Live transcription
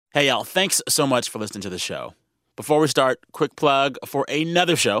Hey, y'all, thanks so much for listening to the show. Before we start, quick plug for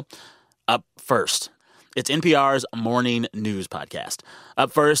another show, Up First. It's NPR's morning news podcast.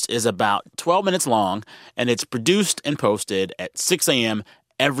 Up First is about 12 minutes long, and it's produced and posted at 6 a.m.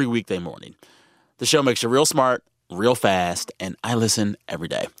 every weekday morning. The show makes you real smart, real fast, and I listen every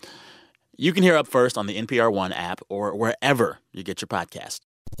day. You can hear Up First on the NPR One app or wherever you get your podcast.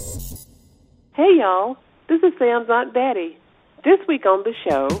 Hey, y'all. This is Sam's Aunt Betty. This week on the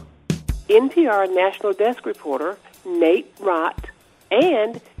show, NPR National Desk reporter Nate Rott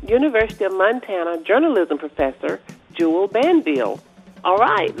and University of Montana journalism professor Jewel Banville. All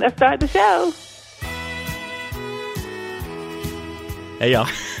right, let's start the show. Hey, y'all.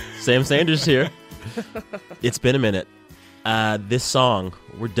 Sam Sanders here. It's been a minute. This song,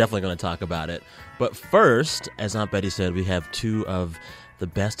 we're definitely going to talk about it. But first, as Aunt Betty said, we have two of the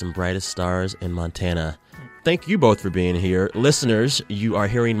best and brightest stars in Montana. Thank you both for being here. Listeners, you are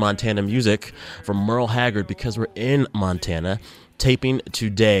hearing Montana music from Merle Haggard because we're in Montana, taping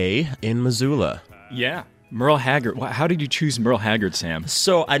today in Missoula. Yeah, Merle Haggard. How did you choose Merle Haggard, Sam?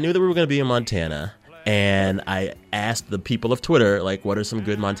 So I knew that we were going to be in Montana, and I asked the people of Twitter, like, what are some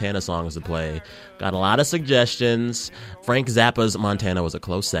good Montana songs to play? Got a lot of suggestions. Frank Zappa's Montana was a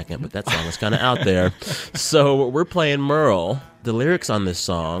close second, but that song was kind of out there. So we're playing Merle. The lyrics on this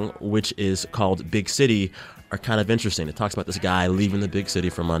song, which is called Big City, are kind of interesting. It talks about this guy leaving the big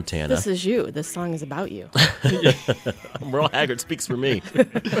city for Montana. This is you. This song is about you. Merle Haggard speaks for me.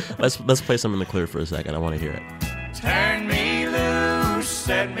 Let's play some in the clear for a second. I want to hear it. Turn me loose,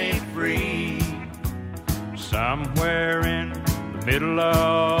 set me free, somewhere in the middle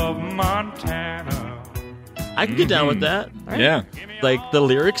of Montana. I can get down with that. Right. Yeah. Like, the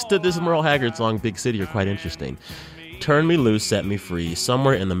lyrics to this Merle Haggard song, Big City, are quite interesting. Turn me loose, set me free,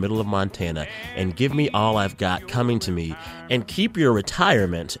 somewhere in the middle of Montana, and give me all I've got coming to me, and keep your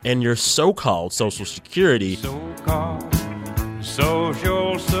retirement and your so-called Social Security. So-called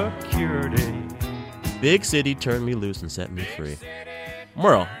Social Security. Big city, turn me loose and set me free.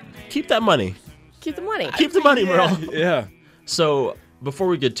 Merle, keep that money. Keep the money. Keep the money, Merle. Yeah. So, before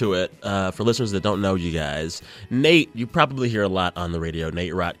we get to it, for listeners that don't know you guys, Nate, you probably hear a lot on the radio.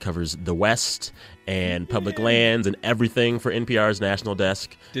 Nate Rott covers the West and public lands and everything for NPR's National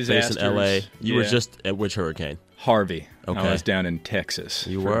Desk Disasters. based in L.A. You were Yeah. just at which hurricane? Harvey. Okay. I was down in Texas.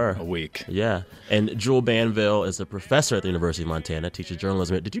 You for were. a week. Yeah. And Jewel Banville is a professor at the University of Montana, teaches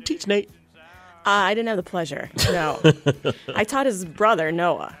journalism. Did you teach Nate? I didn't have the pleasure. No. I taught his brother,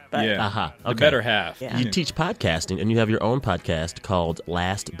 Noah. But Yeah. Aha. The Okay. better half. Yeah. You teach podcasting, and you have your own podcast called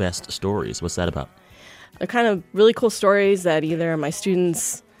Last Best Stories. What's that about? they're kind of really cool stories that either my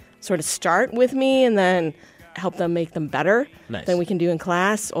students sort of start with me and then help them make them better Nice. than we can do in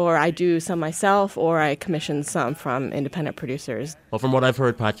class, or I do some myself, or I commission some from independent producers. Well, from what I've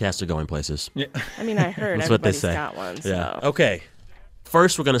heard, podcasts are going places. Yeah. I mean, I heard That's what they everybody's say. got one. Yeah. So. Okay.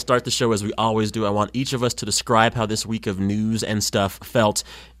 First, we're going to start the show as we always do. I want each of us to describe how this week of news and stuff felt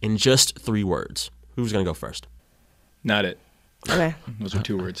in just 3 words. Who's going to go first? Not it. Okay. Those are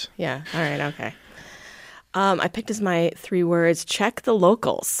 2 words. Yeah. All right. Okay. I picked as my 3 words, check the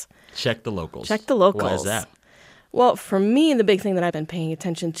locals. Check the locals. Check the locals. Why is that? Well, for me, the big thing that I've been paying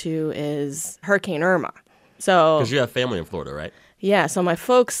attention to is Hurricane Irma. So, Because you have family in Florida, right? yeah, so my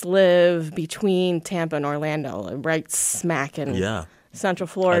folks live between Tampa and Orlando, right smack in Yeah. Central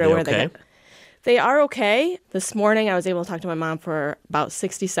Florida. Are they where okay? They are okay. This morning, I was able to talk to my mom for about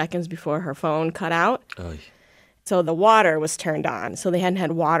 60 seconds before her phone cut out. Oy. So the water was turned on. So they hadn't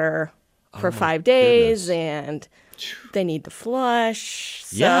had water for Oh, my 5 days, goodness. and they need to flush.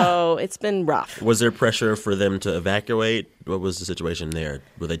 So Yeah. it's been rough. Was there pressure for them to evacuate? What was the situation there?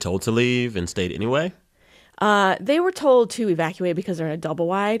 Were they told to leave and stayed anyway? They were told to evacuate because they're in a double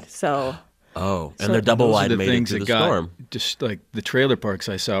wide. So Oh, and So their double Those are wide the made it things through that the got storm. just like the trailer parks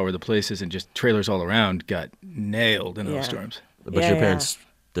I saw were the places, and just trailers all around got nailed in Yeah. those storms. But Yeah, your yeah. parents,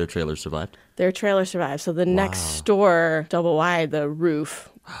 their trailer survived? their trailer survived. So the next door, double wide, the roof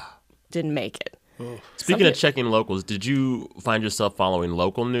didn't make it. Speaking of checking locals, did you find yourself following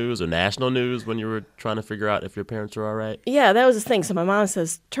local news or national news when you were trying to figure out if your parents were all right? Yeah, that was the thing. So my mom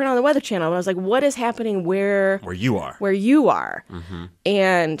says, turn on the Weather Channel. And I was like, what is happening Where you are. where you are? Mm-hmm.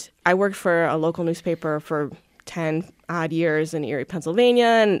 And I worked for a local newspaper for 10 odd years in Erie, Pennsylvania.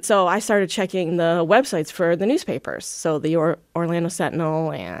 And so I started checking the websites for the newspapers. So the Orlando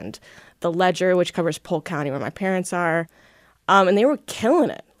Sentinel and the Ledger, which covers Polk County where my parents are. And they were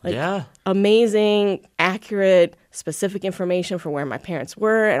killing it. Like, Yeah. amazing, accurate, specific information for where my parents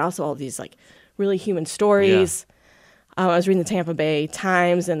were, and also all these like really human stories. I was reading the Tampa Bay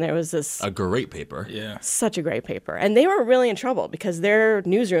Times, and there was this A great paper. Yeah. such a great paper. And they were really in trouble because their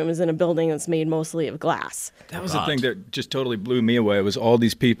newsroom is in a building that's made mostly of glass. That was the thing that just totally blew me away. It was all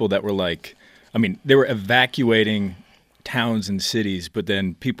these people that were like, I mean, they were evacuating towns and cities, but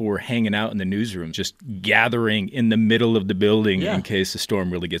then people were hanging out in the newsroom, just gathering in the middle of the building in case the storm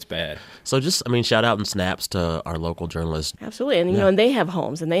really gets bad. So just, shout out and snaps to our local journalists. Absolutely. And, and they have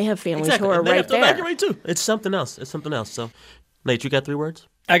homes, and they have families who are And they right have to there. evacuate too. It's something else. So, Nate, you got 3 words?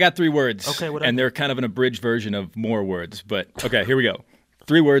 I got 3 words. Okay, whatever. And they're kind of an abridged version of more words. But okay, here we go.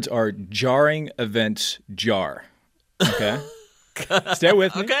 3 words are jarring events jar. Okay? Stay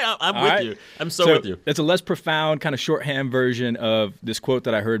with me. Okay, I'm All with right? you. I'm so with you. It's a less profound, kind of shorthand version of this quote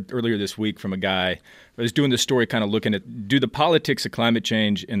that I heard earlier this week from a guy who was doing this story kind of looking at, do the politics of climate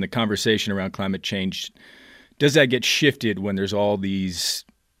change and the conversation around climate change, does that get shifted when there's all these,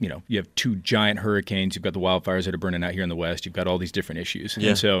 you have 2 giant hurricanes, you've got the wildfires that are burning out here in the West, you've got all these different issues. Yeah.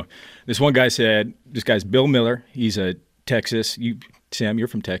 And so this one guy said, this guy's Bill Miller, he's a Texas, Sam, you're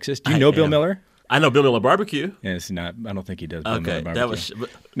from Texas. Do you know Bill Miller? I know Bill Miller Barbecue. Yeah, it's not. I don't think he does. Bill Okay, Miller that barbecue. was.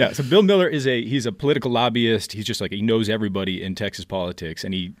 No, so Bill Miller he's a political lobbyist. He's just like, he knows everybody in Texas politics.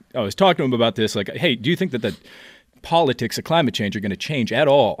 And I was talking to him about this, like, hey, do you think that the politics of climate change are going to change at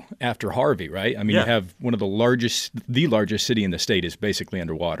all after Harvey, right? I mean, Yeah. you have the largest city in the state is basically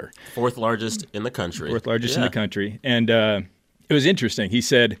underwater. 4th largest in the country. 4th largest in the country. And it was interesting. He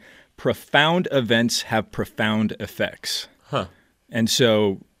said, profound events have profound effects. Huh. And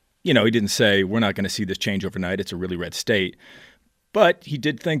so, he didn't say we're not going to see this change overnight. It's a really red state. But he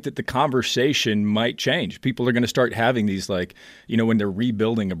did think that the conversation might change. People are going to start having these, like, when they're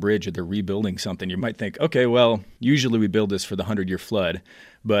rebuilding a bridge or they're rebuilding something, you might think, okay, well, usually we build this for the 100-year flood.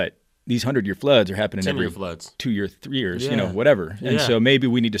 But these 100-year floods are happening every 10-year floods. 2 years, 3 years, Yeah. whatever. And Yeah. so maybe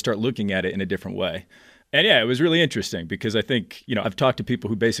we need to start looking at it in a different way. And yeah, it was really interesting because I think, I've talked to people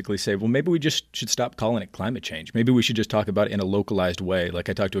who basically say, well, maybe we just should stop calling it climate change. Maybe we should just talk about it in a localized way. Like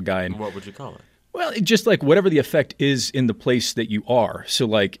I talked to a guy in, What would you call it? well, it just like whatever the effect is in the place that you are. So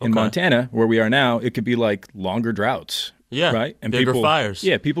like in Montana, where we are now, it could be like longer droughts. Yeah, Right? And bigger people, fires.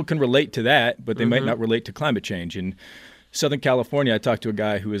 Yeah, people can relate to that, but they might not relate to climate change. In Southern California, I talked to a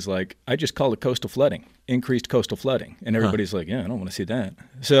guy who was like, I just call it coastal flooding, increased coastal flooding. And everybody's like, yeah, I don't want to see that.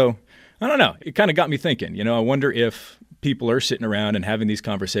 So I don't know. It kind of got me thinking, I wonder if people are sitting around and having these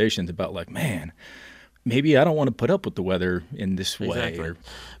conversations about like, man, maybe I don't want to put up with the weather in this way. Exactly.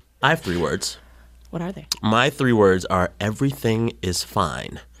 I have 3 words. What are they? My 3 words are everything is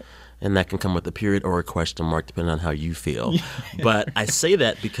fine. And that can come with a period or a question mark, depending on how you feel. But I say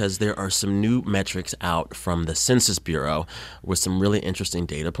that because there are some new metrics out from the Census Bureau with some really interesting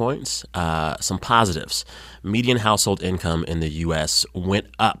data points, some positives. Median household income in the U.S. went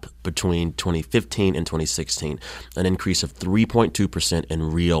up between 2015 and 2016, an increase of 3.2%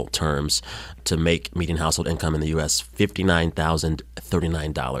 in real terms to make median household income in the U.S.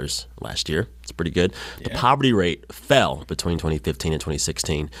 $59,039 last year. It's pretty good. The poverty rate fell between 2015 and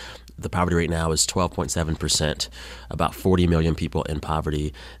 2016. The poverty rate now is 12.7%, about 40 million people in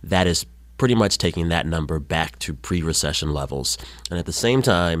poverty. That is pretty much taking that number back to pre-recession levels. And at the same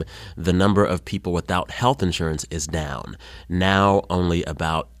time, the number of people without health insurance is down. Now only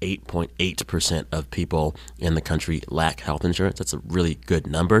about 8.8% of people in the country lack health insurance. That's a really good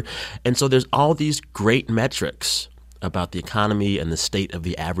number. And so there's all these great metrics about the economy and the state of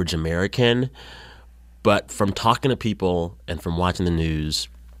the average American. But from talking to people and from watching the news,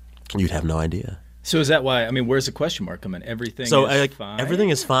 you'd have no idea. So is that why, where's the question mark come in? Everything is fine? Everything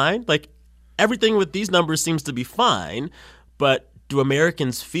is fine. Like, everything with these numbers seems to be fine, but do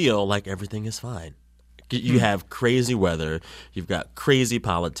Americans feel like everything is fine? You have crazy weather, you've got crazy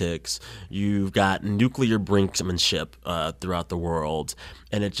politics, you've got nuclear brinksmanship throughout the world,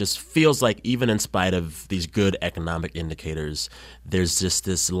 and it just feels like even in spite of these good economic indicators, there's just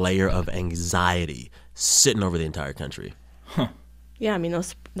this layer of anxiety sitting over the entire country. Yeah,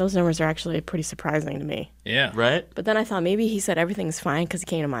 those numbers are actually pretty surprising to me. Yeah. Right? But then I thought maybe he said everything's fine because he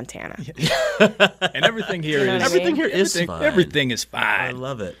came to Montana. And everything here You know is what I Everything mean? here is fine. Everything is I fine.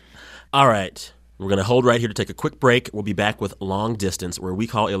 love it. All right. We're going to hold right here to take a quick break. We'll be back with Long Distance, where we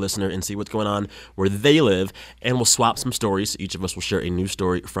call a listener and see what's going on where they live, and we'll swap some stories. Each of us will share a news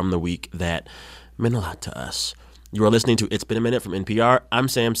story from the week that meant a lot to us. You are listening to It's Been a Minute from NPR. I'm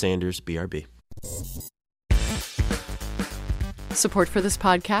Sam Sanders, BRB. Support for this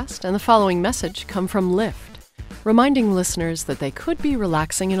podcast and the following message come from Lyft, reminding listeners that they could be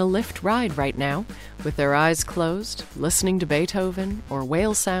relaxing in a Lyft ride right now with their eyes closed, listening to Beethoven or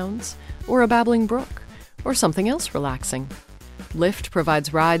whale sounds or a babbling brook or something else relaxing. Lyft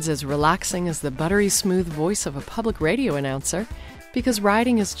provides rides as relaxing as the buttery smooth voice of a public radio announcer because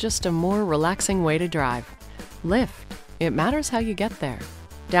riding is just a more relaxing way to drive. Lyft. It matters how you get there.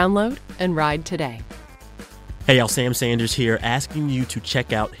 Download and ride today. Hey, y'all, Sam Sanders here, asking you to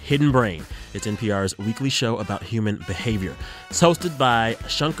check out Hidden Brain. It's NPR's weekly show about human behavior. It's hosted by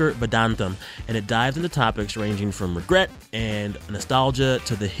Shankar Vedantam, and it dives into topics ranging from regret and nostalgia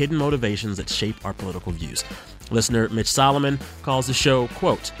to the hidden motivations that shape our political views. Listener Mitch Solomon calls the show,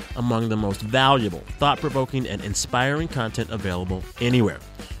 quote, among the most valuable, thought-provoking, and inspiring content available anywhere.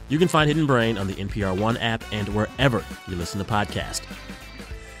 You can find Hidden Brain on the NPR One app and wherever you listen to podcasts.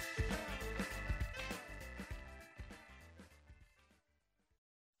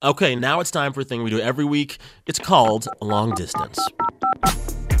 Okay, now it's time for a thing we do every week. It's called Long Distance.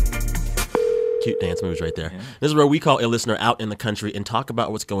 Cute dance moves right there. Yeah. This is where we call a listener out in the country and talk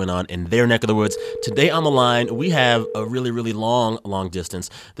about what's going on in their neck of the woods. Today on the line, we have a really, really long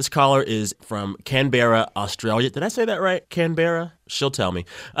distance. This caller is from Canberra, Australia. Did I say that right? Canberra? She'll tell me.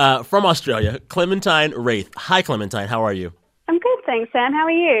 From Australia, Clementine Wraith. Hi, Clementine. How are you? I'm good, thanks, Sam. How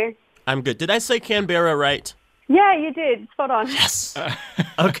are you? I'm good. Did I say Canberra right? Yeah, you did. Spot on. Yes.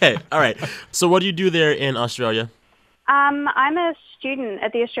 Okay. All right. So what do you do there in Australia? I'm a student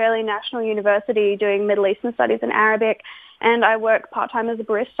at the Australian National University doing Middle Eastern Studies and Arabic, and I work part-time as a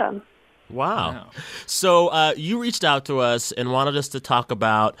barista. Wow. So you reached out to us and wanted us to talk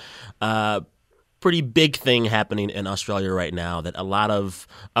about a pretty big thing happening in Australia right now that a lot of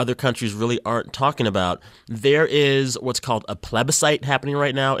other countries really aren't talking about. There is what's called a plebiscite happening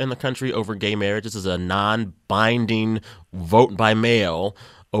right now in the country over gay marriage. This is a non-binding vote by mail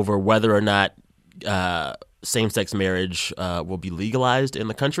over whether or not same-sex marriage will be legalized in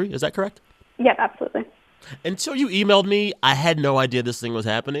the country. Is that correct? Yeah, absolutely. Until you emailed me, I had no idea this thing was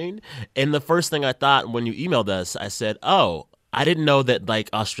happening. And the first thing I thought when you emailed us, I said, oh, I didn't know that, like,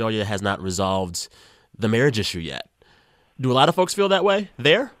 Australia has not resolved the marriage issue yet. Do a lot of folks feel that way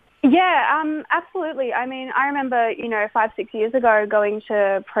there? Yeah, absolutely. I mean, I remember, 5-6 years ago going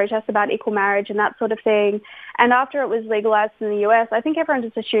to protests about equal marriage and that sort of thing. And after it was legalized in the US, I think everyone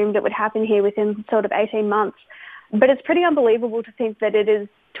just assumed it would happen here within sort of 18 months. But it's pretty unbelievable to think that it is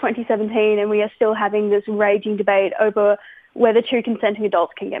 2017 and we are still having this raging debate over whether two consenting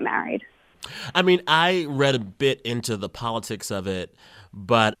adults can get married. I mean, I read a bit into the politics of it,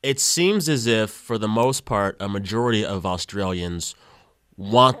 but it seems as if, for the most part, a majority of Australians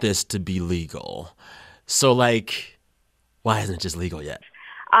want this to be legal. So, like, why isn't it just legal yet?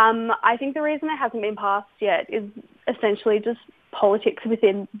 I think the reason it hasn't been passed yet is essentially just politics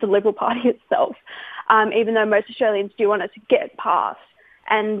within the Liberal Party itself, even though most Australians do want it to get passed.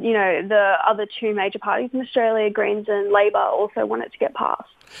 And, the other two major parties in Australia, Greens and Labor, also want it to get passed.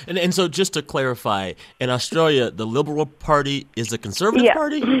 And so just to clarify, in Australia, the Liberal Party is the Conservative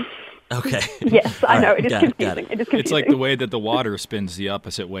Party? Okay. Yes, I know. It is confusing. It is confusing. It's like the way that the water spins the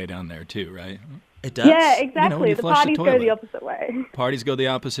opposite way down there, too, right? It does? Yeah, exactly. The parties the go the opposite way. Parties go the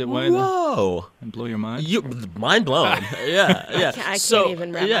opposite way? Whoa. And blow your mind? Mind blown. Yeah. I can't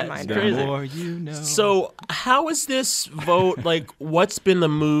even wrap my mind around it. The more you know. So how is this vote, like, what's been the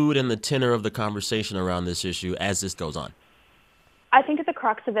mood and the tenor of the conversation around this issue as this goes on? I think at the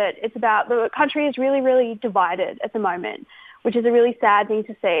crux of it, it's about the country is really, really divided at the moment, which is a really sad thing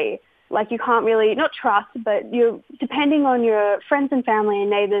to see. Like, you can't really, not trust, but you're depending on your friends and family and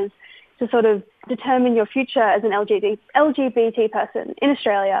neighbours to sort of determine your future as an LGBT person in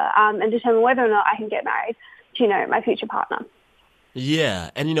Australia, and determine whether or not I can get married to, my future partner.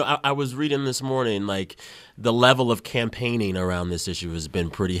 Yeah. And, I was reading this morning, like, the level of campaigning around this issue has been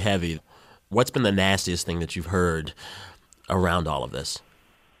pretty heavy. What's been the nastiest thing that you've heard around all of this?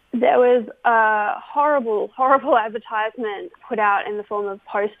 There was a horrible, horrible advertisement put out in the form of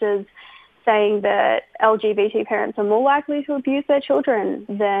posters saying that LGBT parents are more likely to abuse their children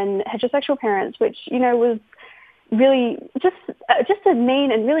than heterosexual parents, which, was really just a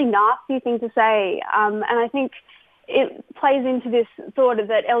mean and really nasty thing to say. And I think it plays into this thought of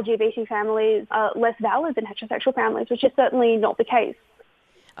that LGBT families are less valid than heterosexual families, which is certainly not the case.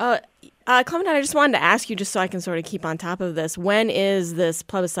 Clementine, I just wanted to ask you, just so I can sort of keep on top of this, when is this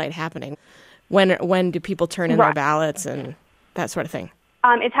plebiscite happening? When do people turn in their ballots and that sort of thing?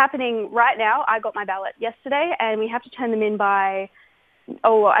 It's happening right now. I got my ballot yesterday, and we have to turn them in by,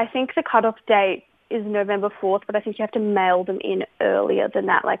 I think the cutoff date is November 4th, but I think you have to mail them in earlier than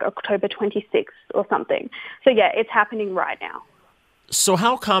that, like October 26th or something. So, yeah, it's happening right now. So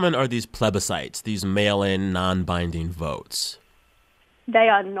how common are these plebiscites, these mail-in, non-binding votes? They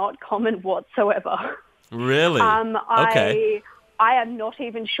are not common whatsoever. Really? Okay. I am not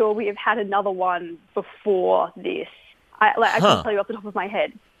even sure we have had another one before this. I can't tell you off the top of my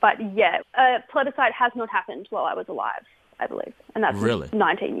head. But yeah, plebiscite has not happened while I was alive, I believe. And that's really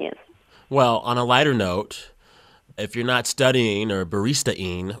 19 years. Well, on a lighter note, if you're not studying or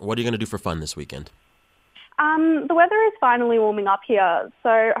barista-ing, what are you going to do for fun this weekend? The weather is finally warming up here,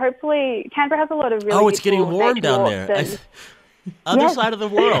 so hopefully Canberra has a lot of really it's getting warm down there. Other side of the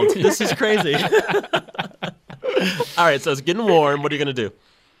world. This is crazy. All right, so it's getting warm. What are you going to do?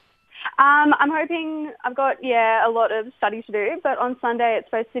 I'm hoping I've got, a lot of study to do, but on Sunday it's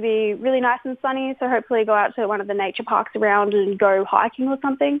supposed to be really nice and sunny, so hopefully go out to one of the nature parks around and go hiking or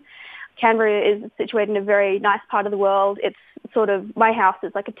something. Canberra is situated in a very nice part of the world. It's sort of, my house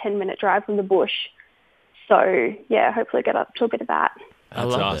is like a 10-minute drive from the bush. So, hopefully get up to a bit of that.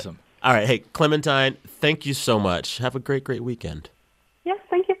 That's awesome. All right. Hey, Clementine, thank you so much. Have a great, great weekend. Yes,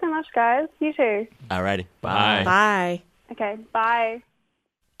 thank you so much, guys. You too. All righty. Bye. Bye. Okay, bye.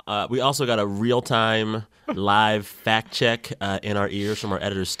 We also got a real-time live fact check in our ears from our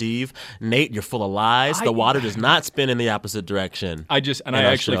editor, Steve. Nate, you're full of lies. The water does not spin in the opposite direction. I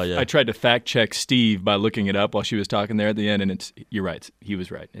tried to fact check Steve by looking it up while she was talking there at the end, and you're right. He was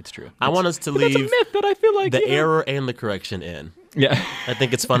right. It's true. I want us to leave that's a myth that I feel like the error and the correction in. Yeah. I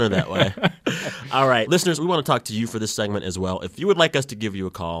think it's funner that way. All right. Listeners, we want to talk to you for this segment as well. If you would like us to give you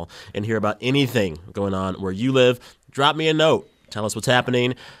a call and hear about anything going on where you live, drop me a note. Tell us what's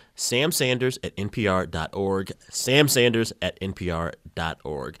happening. Sam Sanders at NPR.org. Sam Sanders at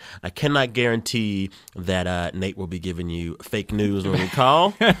NPR.org. I cannot guarantee that Nate will be giving you fake news when we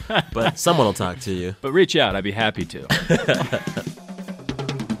call, but someone will talk to you. But reach out. I'd be happy to.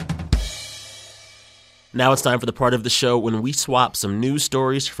 Now it's time for the part of the show when we swap some news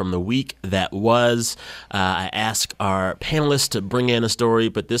stories from the week that was. I ask our panelists to bring in a story,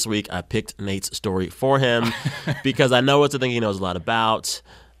 but this week I picked Nate's story for him because I know it's a thing he knows a lot about.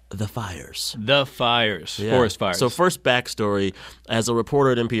 The fires. The fires. Yeah. Forest fires. So first backstory, as a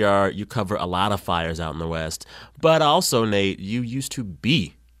reporter at NPR, you cover a lot of fires out in the West. But also, Nate, you used to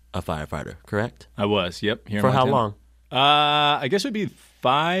be a firefighter, correct? I was, yep. Here in For Montana. how long? I guess it would be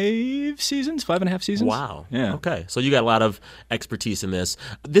 5 seasons, 5.5 seasons. Wow. Yeah. Okay. So you got a lot of expertise in this.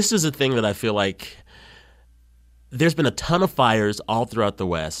 This is a thing that I feel like there's been a ton of fires all throughout the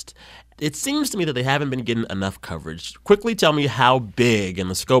West. It seems to me that they haven't been getting enough coverage. Quickly tell me how big and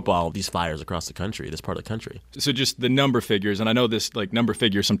the scope of all of these fires across the country, this part of the country. So just the number figures, and I know this number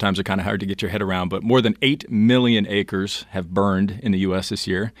figures sometimes are kind of hard to get your head around, but more than 8 million acres have burned in the U.S. this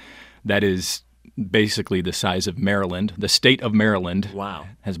year. That is basically the size of Maryland. The state of Maryland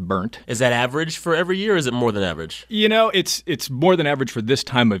has burnt. Is that average for every year or is it more than average? You know, it's more than average for this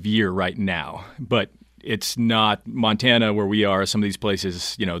time of year right now, but it's not Montana where we are. Some of these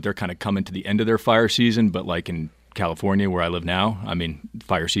places, you know, they're kind of coming to the end of their fire season, but like in California where I live now, I mean,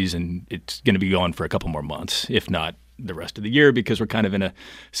 fire season, it's going to be going for a couple more months, if not the rest of the year, because we're kind of in a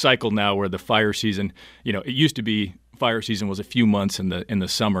cycle now where the fire season, you know, it used to be fire season was a few months in the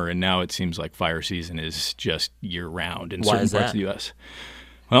summer, and now it seems like fire season is just year round in certain parts of the U.S.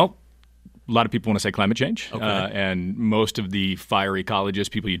 Well, a lot of people want to say climate change, and most of the fire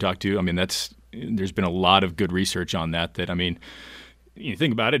ecologists, people you talk to, I mean, there's been a lot of good research on that. I mean, you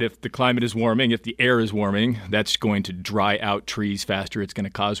think about it, if the climate is warming, if the air is warming, that's going to dry out trees faster. It's going to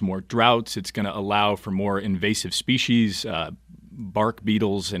cause more droughts. It's going to allow for more invasive species. Bark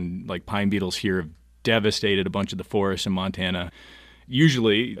beetles and like pine beetles here have devastated a bunch of the forests in Montana.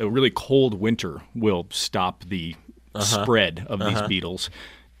 Usually, a really cold winter will stop the spread of these beetles.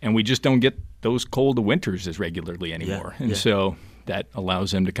 And we just don't get those cold winters as regularly anymore. So that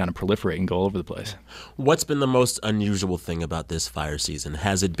allows them to kind of proliferate and go all over the place. What's been the most unusual thing about this fire season?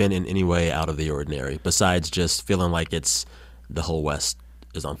 Has it been in any way out of the ordinary, besides just feeling like it's the whole West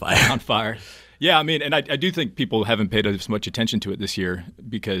is on fire? On fire. Yeah, I mean, and I do think people haven't paid as much attention to it this year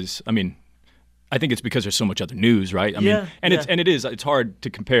because, I mean, I think it's because there's so much other news, right? I mean, it's hard to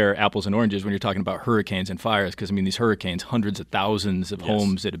compare apples and oranges when you're talking about hurricanes and fires because, I mean, these hurricanes, hundreds of thousands of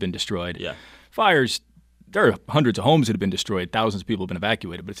homes that have been destroyed. Yeah. Fires, there are hundreds of homes that have been destroyed. Thousands of people have been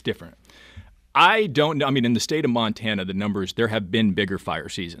evacuated, but it's different. I don't know. I mean, in the state of Montana, the numbers, there have been bigger fire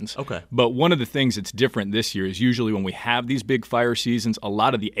seasons. Okay. But one of the things that's different this year is usually when we have these big fire seasons, a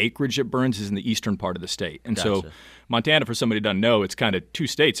lot of the acreage that burns is in the eastern part of the state. And so Montana, for somebody who doesn't know, it's kind of two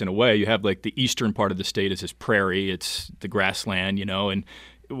states in a way. You have like the eastern part of the state is this prairie. It's the grassland, you know, and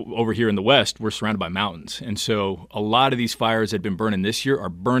over here in the west, we're surrounded by mountains. And so a lot of these fires that have been burning this year are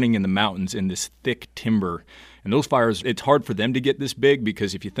burning in the mountains in this thick timber. And those fires, it's hard for them to get this big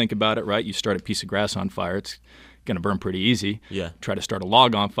because if you think about it, right, you start a piece of grass on fire, it's going to burn pretty easy. Yeah. Try to start a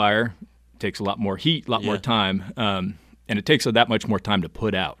log on fire, it takes a lot more heat, a lot more time. And it takes that much more time to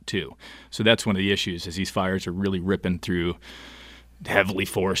put out, too. So that's one of the issues, is these fires are really ripping through heavily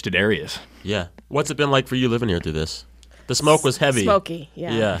forested areas. Yeah. What's it been like for you living here through this? The smoke was heavy. Smoky,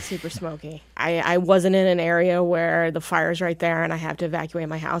 yeah. Super smoky. I wasn't in an area where the fire's right there and I have to evacuate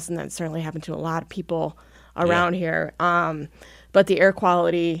my house, and that certainly happened to a lot of people around here. But the air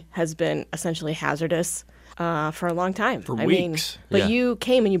quality has been essentially hazardous for a long time. For weeks. But you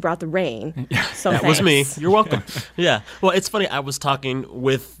came and you brought the rain. So that was me. You're welcome. Yeah. Well, it's funny. I was talking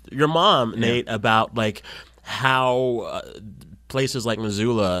with your mom, Nate, about like how places like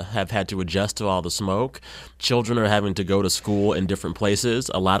Missoula have had to adjust to all the smoke. Children are having to go to school in different places.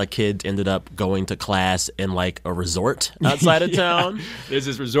 A lot of kids ended up going to class in like a resort outside of town. There's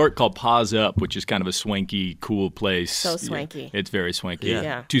this resort called Paws Up, which is kind of a swanky, cool place. So swanky. It's very swanky.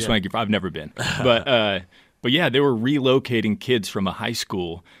 Yeah. Too swanky. I've never been. But yeah, they were relocating kids from a high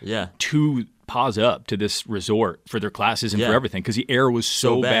school to Paws Up, to this resort for their classes and for everything, because the air was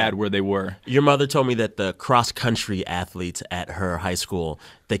so bad where they were. Your mother told me that the cross-country athletes at her high school,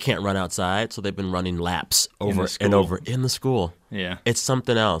 they can't run outside, so they've been running laps over and over in the school. Yeah. It's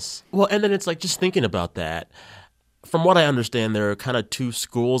something else. Well, and then it's like just thinking about that. From what I understand, there are kind of two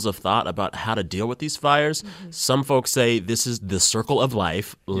schools of thought about how to deal with these fires. Mm-hmm. Some folks say this is the circle of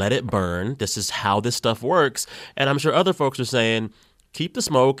life, let it burn. This is how this stuff works. And I'm sure other folks are saying, keep the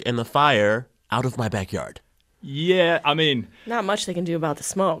smoke and the fire out of my backyard. Yeah, I mean... Not much they can do about the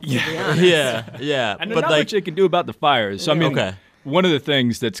smoke, to be honest. Yeah. And not much they can do about the fires. So, I mean, one of the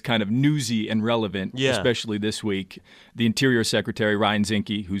things that's kind of newsy and relevant, especially this week, the Interior Secretary, Ryan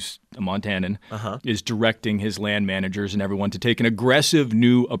Zinke, who's a Montanan, is directing his land managers and everyone to take an aggressive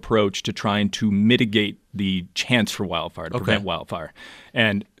new approach to trying to mitigate the chance for wildfire, to prevent wildfire.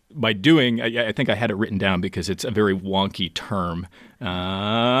 And by doing, I think I had it written down because it's a very wonky term.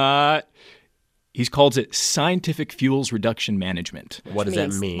 He calls it scientific fuels reduction management. What does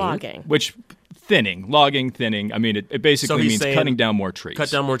that mean? Logging. Which, logging, thinning. I mean, it basically means cutting down more trees. Cut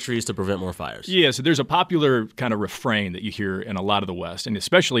down more trees to prevent more fires. Yeah, so there's a popular kind of refrain that you hear in a lot of the West, and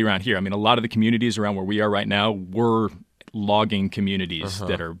especially around here. I mean, a lot of the communities around where we are right now were logging communities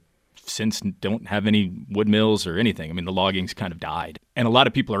that are since don't have any wood mills or anything. I mean, the logging's kind of died. And a lot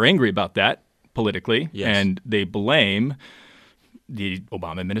of people are angry about that politically, and they blame the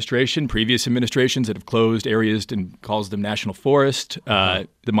Obama administration, previous administrations that have closed areas and calls them national forest. The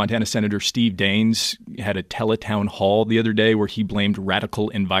Montana Senator Steve Daines had a teletown hall the other day where he blamed radical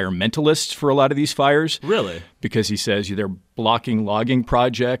environmentalists for a lot of these fires. Really? Because he says they're blocking logging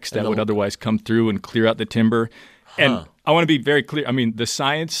projects that would otherwise come through and clear out the timber. And I want to be very clear. I mean, the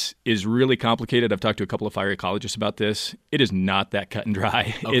science is really complicated. I've talked to a couple of fire ecologists about this. It is not that cut and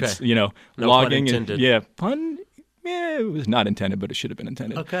dry. Okay. It's, no logging. Pun intended. It was not intended, but it should have been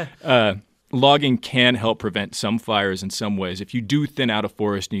intended. Okay. Logging can help prevent some fires in some ways if you do thin out a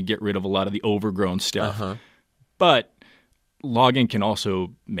forest and you get rid of a lot of the overgrown stuff. But logging can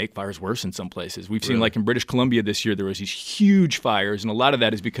also make fires worse in some places. We've seen, like in British Columbia this year, there was these huge fires, and a lot of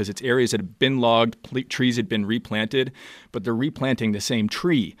that is because it's areas that have been logged, trees had been replanted, but they're replanting the same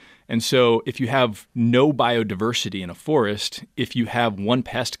tree. And so if you have no biodiversity in a forest, if you have one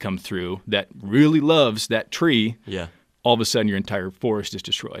pest come through that really loves that tree, all of a sudden your entire forest is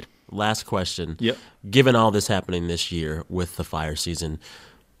destroyed. Last question. Yep. Given all this happening this year with the fire season,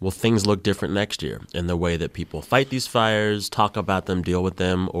 will things look different next year in the way that people fight these fires, talk about them, deal with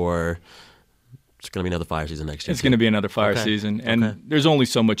them, or it's going to be another fire season next year? It's going to be another fire season, and there's only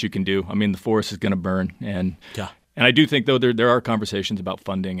so much you can do. I mean, the forest is going to burn, and I do think, though, there are conversations about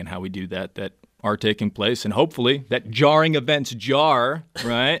funding and how we do that are taking place, and hopefully that jarring events jar,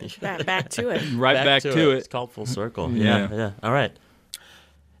 right? Back to it. Back to it. It's called full circle. Yeah. All right.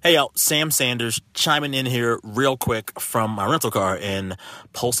 Hey, y'all, Sam Sanders chiming in here real quick from my rental car in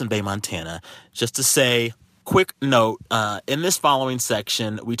Polson Bay, Montana, just to say, quick note, in this following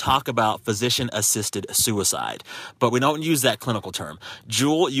section, we talk about physician-assisted suicide, but we don't use that clinical term.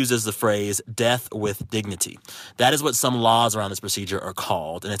 Jewel uses the phrase death with dignity. That is what some laws around this procedure are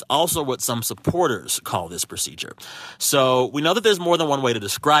called, and it's also what some supporters call this procedure. So we know that there's more than one way to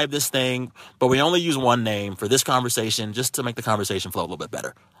describe this thing, but we only use one name for this conversation just to make the conversation flow a little bit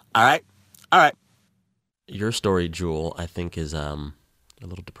better. All right? Your story, Jewel, I think is a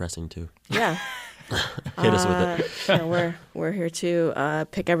little depressing, too. Yeah. Hit us with it. We're here to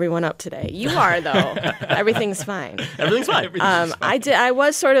pick everyone up today. You are, though. Everything's fine. Everything's fine. I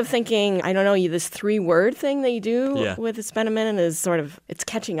was sort of thinking, I don't know, this 3-word thing that you do with It's Been a Minute is sort of, it's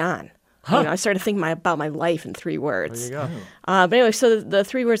catching on. I started thinking about my life in 3 words. There you go. But anyway, so the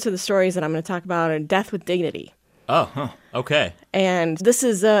 3 words to the stories that I'm going to talk about are death with dignity. Oh, okay. And this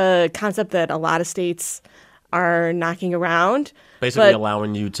is a concept that a lot of states are knocking around. Basically But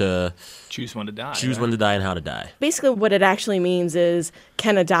allowing you to Choose when to die. choose when to die and how to die. basically what it actually means is,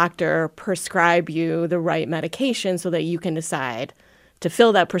 can a doctor prescribe you the right medication so that you can decide to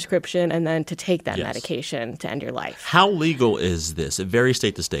fill that prescription and then to take that Yes. medication to end your life? How legal is this? It varies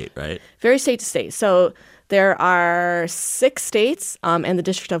state to state, right? Very state to state. So there are 6 states and the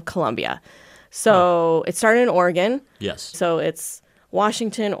District of Columbia. So it started in Oregon. Yes. So it's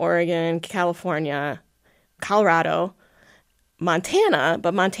Washington, Oregon, California, Colorado, Montana,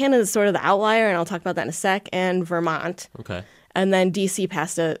 but Montana is sort of the outlier, and I'll talk about that in a sec, and Vermont. Okay. And then D.C.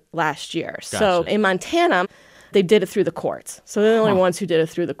 passed it last year. So Gotcha. in Montana, they did it through the courts. So they're the only ones who did it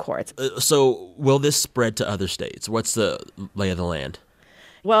through the courts. So will this spread to other states? What's the lay of the land?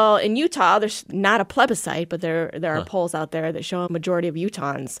 Well, in Utah, there's not a plebiscite, but there are polls out there that show a majority of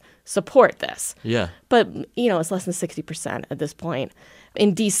Utahns support this. Yeah. But, it's less than 60% at this point.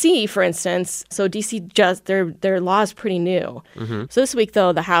 In D.C., for instance, so D.C. just, their law is pretty new. So this week,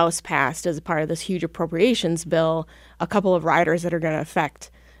 though, the House passed, as a part of this huge appropriations bill, a couple of riders that are going to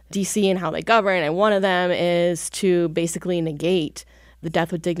affect D.C. and how they govern. And one of them is to basically negate the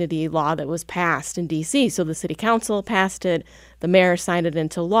death with dignity law that was passed in D.C. So the city council passed it. The mayor signed it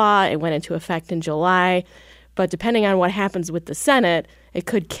into law. It went into effect in July. But depending on what happens with the Senate, it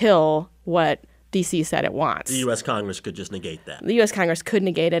could kill what D.C. said it wants. The U.S. Congress could just negate that. The U.S. Congress could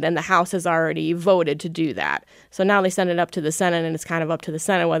negate it, and the House has already voted to do that. So now they send it up to the Senate, and it's kind of up to the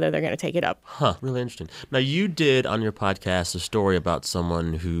Senate whether they're going to take it up. Huh, really interesting. Now, you did on your podcast a story about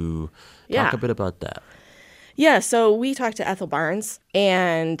someone who... Yeah. Talk a bit about that. Yeah, so we talked to Ethel Barnes,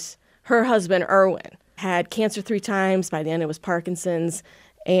 and her husband, Erwin, had cancer 3 times. By the end, it was Parkinson's,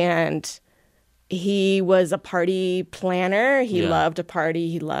 and he was a party planner. He loved a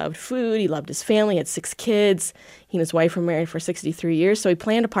party. He loved food. He loved his family. He had 6 kids. He and his wife were married for 63 years, so he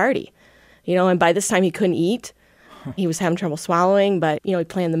planned a party. And by this time, he couldn't eat. He was having trouble swallowing, but, he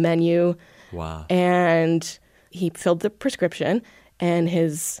planned the menu. Wow. And he filled the prescription, and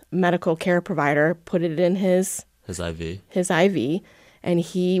his medical care provider put it in his IV. And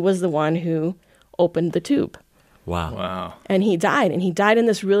he was the one who opened the tube. Wow. And he died in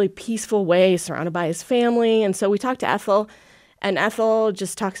this really peaceful way, surrounded by his family. And so we talked to Ethel, and Ethel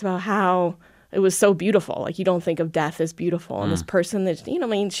just talks about how it was so beautiful. Like, you don't think of death as beautiful. And this person that,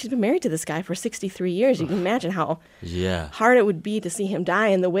 she's been married to this guy for 63 years. You can imagine how hard it would be to see him die.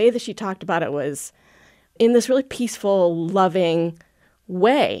 And the way that she talked about it was in this really peaceful, loving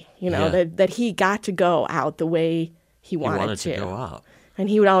way, that he got to go out the way he wanted to go out. And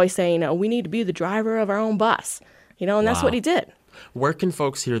he would always say, we need to be the driver of our own bus, and that's what he did. Where can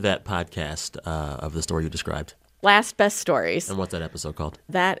folks hear that podcast of the story you described? Last Best Stories. And what's that episode called?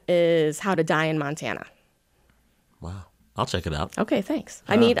 That is How to Die in Montana. Wow. I'll check it out. Okay, thanks.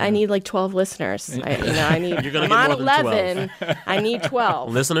 I need like 12 listeners. I need. You're gonna I'm get on more than 11. I need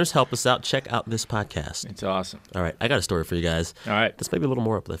 12. Listeners, help us out. Check out this podcast. It's awesome. All right, I got a story for you guys. All right. This may be a little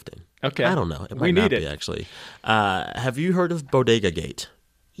more uplifting. Okay. I don't know. It might We not need be, it. actually. Have you heard of Bodega Gate?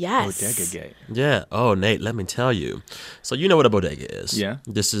 Yes. Bodega Gate. Yeah. Oh, Nate, let me tell you. So you know what a bodega is. Yeah.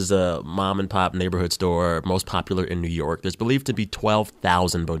 This is a mom-and-pop neighborhood store, most popular in New York. There's believed to be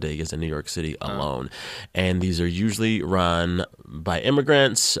 12,000 bodegas in New York City alone. And these are usually run by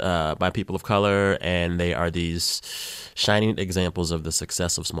immigrants, by people of color, and they are these shining examples of the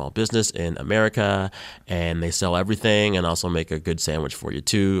success of small business in America. And they sell everything and also make a good sandwich for you,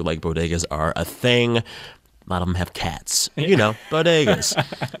 too. Like, bodegas are a thing. A lot of them have cats. Bodegas.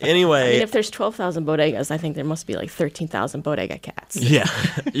 Anyway. If there's 12,000 bodegas, I think there must be like 13,000 bodega cats.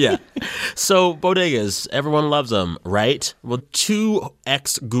 Yeah. So bodegas, everyone loves them, right? Well, 2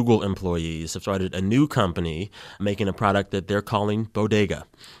 ex-Google employees have started a new company making a product that they're calling Bodega.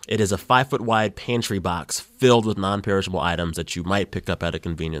 It is a 5-foot-wide pantry box filled with non-perishable items that you might pick up at a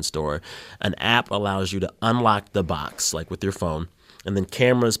convenience store. An app allows you to unlock the box, like with your phone, and then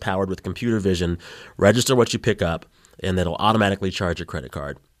cameras powered with computer vision register what you pick up, and it'll automatically charge your credit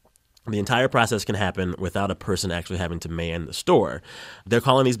card. The entire process can happen without a person actually having to man the store. They're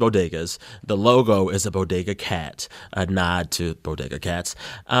calling these bodegas. The logo is a bodega cat, a nod to bodega cats.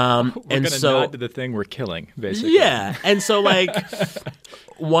 We're going to nod to the thing we're killing, basically. Yeah. And so,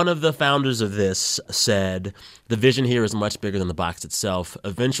 one of the founders of this said, the vision here is much bigger than the box itself.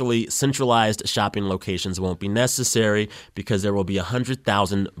 Eventually, centralized shopping locations won't be necessary because there will be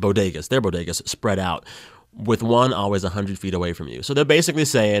 100,000 bodegas, their bodegas, spread out, with one always 100 feet away from you. So they're basically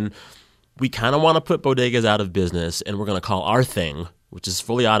saying, we kind of want to put bodegas out of business, and we're going to call our thing, which is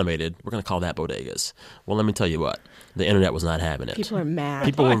fully automated, we're going to call that bodegas. Well, let me tell you what. The internet was not having it. People are mad.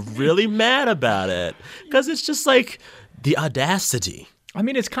 People were really mad about it because it's just like the audacity. I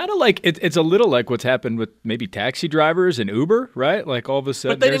mean, it's kind of like it's a little like what's happened with maybe taxi drivers and Uber, right? Like all of a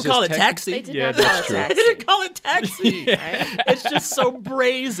sudden, But they didn't call it taxi. They did Yeah, not call that's it true. taxi. They didn't call it taxi. It's just so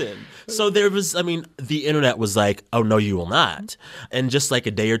brazen. So there was, the internet was like, oh, no, you will not. And just like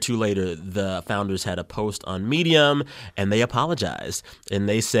a day or two later, the founders had a post on Medium, and they apologized. And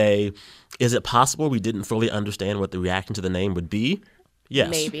they say, is it possible we didn't fully understand what the reaction to the name would be? Yes,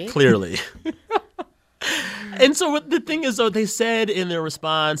 Maybe. clearly. And so what the thing is, though, they said in their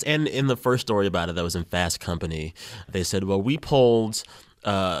response, and in the first story about it that was in Fast Company, they said, well, we polled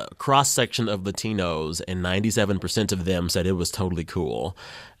a cross-section of Latinos, and 97% of them said it was totally cool.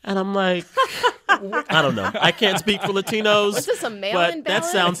 And I'm like, I don't know. I can't speak for Latinos. Was this a mail-in But that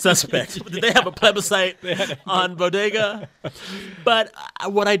ballot? sounds suspect. Did they have a plebiscite on Bodega? But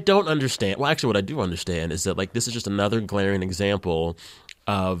what I don't understand, well, actually what I do understand is that, like, this is just another glaring example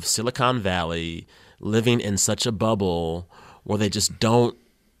of Silicon Valley living in such a bubble where they just don't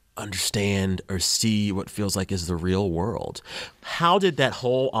understand or see what feels like is the real world. How did that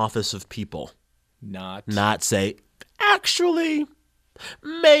whole office of people not say, actually,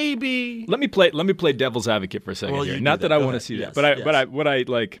 maybe? Let me play devil's advocate for a second Well, here. you Not do that that. I Go want to ahead. see Yes, that, yes. what I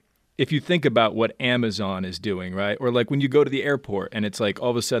like. If you think about what Amazon is doing, right? Or like when you go to the airport and it's like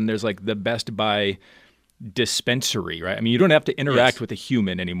all of a sudden there's like the Best Buy dispensary, right? I mean, you don't have to interact with a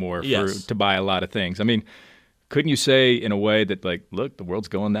human anymore to buy a lot of things. I mean, couldn't you say in a way that, like, look, the world's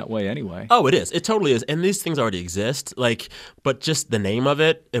going that way anyway? Oh, it is. It totally is. And these things already exist. Like, but just the name of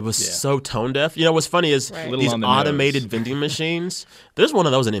it, it was so tone deaf. You know, what's funny is Right. Little these on the automated nose. vending machines. There's one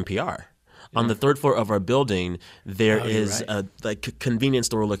of those in NPR. On the third floor of our building, there is a convenience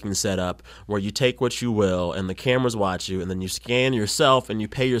store looking setup where you take what you will and the cameras watch you, and then you scan yourself and you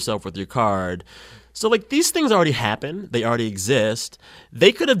pay yourself with your card. So, like, these things already happen. They already exist.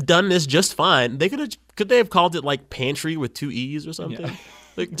 They could have done this just fine. Could they have called it, like, pantry with 2 E's or something? Yeah.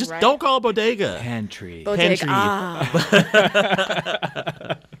 Like, just Right. don't call it bodega. Pantry. Bodega.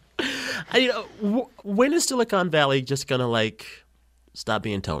 When is Silicon Valley just going to, like, stop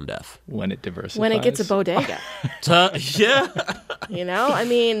being tone deaf? When it diversifies. When it gets a bodega. Yeah. You know, I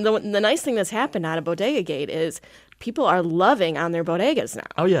mean, the nice thing that's happened out of Bodega Gate is people are loving on their bodegas now.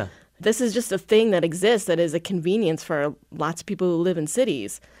 Oh, yeah. This is just a thing that exists that is a convenience for lots of people who live in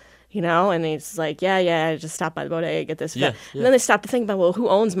cities, you know? And it's like, I just stop by the bodega, get this. Yeah, that. yeah. And then they stop to think about, well, who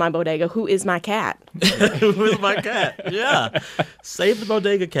owns my bodega? Who is my cat? Who's my cat? Yeah. Save the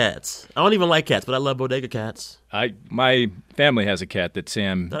bodega cats. I don't even like cats, but I love bodega cats. My family has a cat that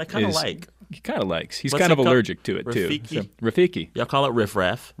Sam That I kinda like. He kind of likes. He's What's kind it of called? allergic to it Rafiki? too. So, Rafiki. Y'all call it Riff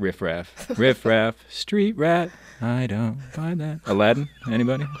Raff. Riff Raff. Riff Raff. Street rat. I don't buy that. Aladdin?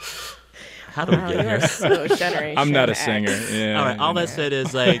 Anybody? How do we Wow, get you are here? so generation I'm not a X. singer. Yeah. All right, all that said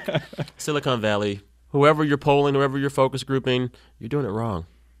is, like, Silicon Valley, whoever you're polling, whoever you're focus grouping, you're doing it wrong.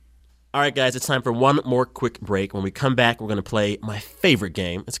 All right, guys, it's time for one more quick break. When we come back, we're going to play my favorite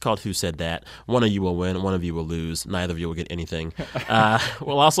game. It's called Who Said That? One of you will win, one of you will lose. Neither of you will get anything.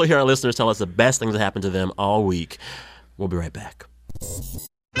 We'll also hear our listeners tell us the best things that happened to them all week. We'll be right back.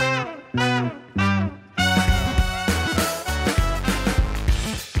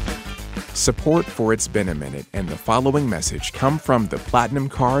 Support for It's Been a Minute and the following message come from the Platinum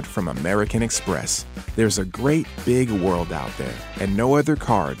Card from American Express. There's a great big world out there, and no other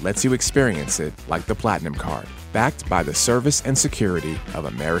card lets you experience it like the Platinum Card, backed by the service and security of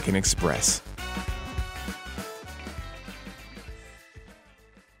American Express.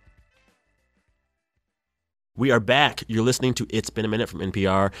 We are back. You're listening to It's Been a Minute from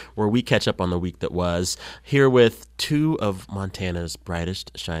NPR, where we catch up on the week that was. Here with two of Montana's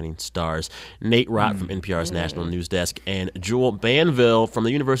brightest shining stars, Nate Rott from NPR's National News Desk and Jewel Banville from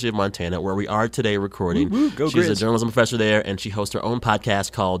the University of Montana, where we are today recording. Go She's a Grizz. journalism professor there, and she hosts her own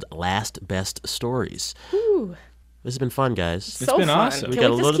podcast called Last Best Stories. Ooh, This has been fun, guys. so been fun. awesome.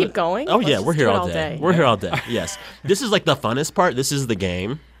 Can we just keep going? Oh, Let's yeah, just we're here do it all day. We're here all day. Yes. This is like the funnest part. This is the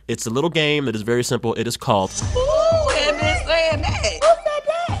game. It's a little game that is very simple. It is called Who said that?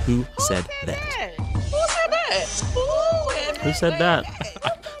 Who Said That? Who said that? Who said that?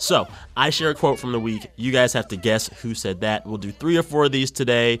 So, I share a quote from the week. You guys have to guess who said that. We'll do 3 or 4 of these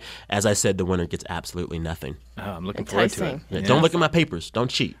today. As I said, the winner gets absolutely nothing. Oh, I'm looking forward to it. Enticing. Yeah, Don't look at my papers.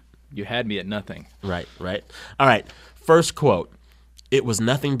 Don't cheat. You had me at nothing. Right. All right. First quote. It was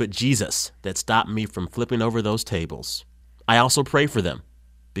nothing but Jesus that stopped me from flipping over those tables. I also pray for them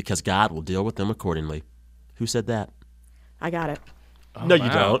because God will deal with them accordingly. Who said that? I got it. No, you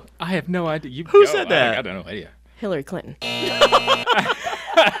Wow. don't. I have no idea. Who said that? I don't know idea. Hillary Clinton. No?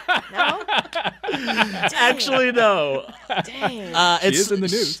 Actually, no. Dang. She is in the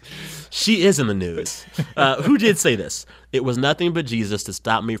news. She is in the news. Who did say this? It was nothing but Jesus to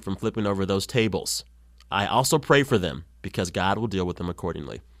stop me from flipping over those tables. I also pray for them because God will deal with them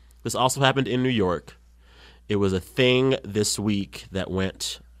accordingly. This also happened in New York. It was a thing this week that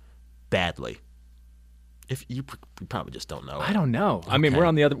went badly. If you probably just don't know. I don't know. Okay. I mean, we're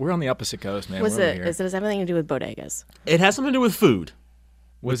on the opposite coast, man. Does We're over it here. has everything to do with bodegas? It has something to do with food.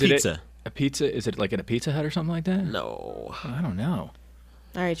 Was with it pizza. a pizza? Is it like at a Pizza Hut or something like that? No. I don't know.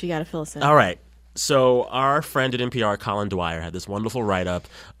 All right, you got to fill us in. All right. So our friend at NPR, Colin Dwyer, had this wonderful write-up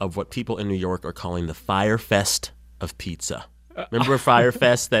of what people in New York are calling the Fire Fest of pizza. Remember Fire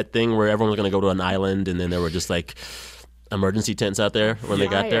Fest, that thing where everyone was going to go to an island and then there were just like emergency tents out there when they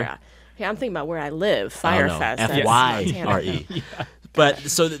got there? Yeah, I'm thinking about where I live. Firefest. That's F-Y-R-E. Montana. But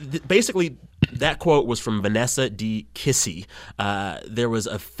so basically, that quote was from Vanessa D. Kissy. There was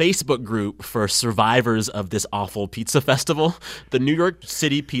a Facebook group for survivors of this awful pizza festival. The New York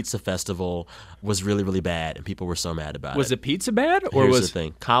City Pizza Festival was really, really bad, and people were so mad about it. Was the pizza bad? Or Here's was the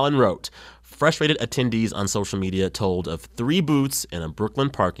thing. Colin wrote, frustrated attendees on social media told of 3 booths in a Brooklyn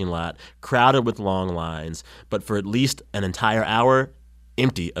parking lot crowded with long lines, but for at least an entire hour,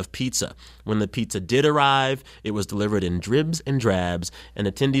 empty of pizza. When the pizza did arrive, it was delivered in dribs and drabs, and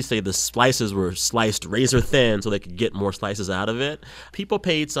attendees say the slices were sliced razor thin so they could get more slices out of it. People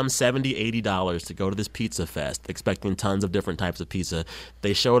paid some $70, $80 to go to this pizza fest, expecting tons of different types of pizza.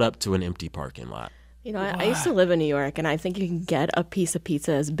 They showed up to an empty parking lot. You know, I used to live in New York, and I think you can get a piece of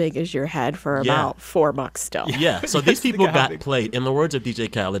pizza as big as your head for about $4 still. Yeah, so these people got played. In the words of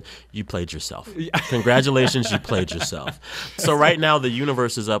DJ Khaled, you played yourself. Congratulations, you played yourself. So right now, the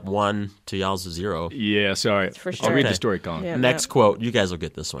universe is up 1 to y'all's 0. Yeah, sorry. For I'll read sure. the story, Colin. Yeah, Next quote. You guys will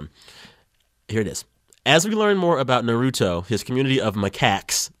get this one. Here it is. As we learn more about Naruto, his community of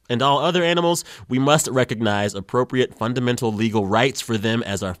macaques, and all other animals, we must recognize appropriate fundamental legal rights for them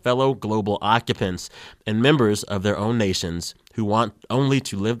as our fellow global occupants and members of their own nations who want only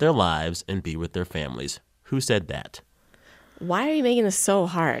to live their lives and be with their families. Who said that? Why are you making this so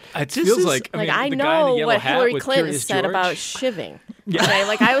hard? It feels like, I the guy in the know yellow what hat Hillary with Clinton Curious said George. about shivving. Yeah. Okay?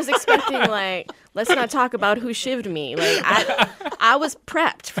 Like, I was expecting, let's not talk about who shivved me. Like, I was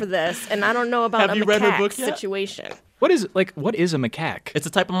prepped for this, and I don't know about Have a you read her macaque book yet? situation. What is a macaque? It's a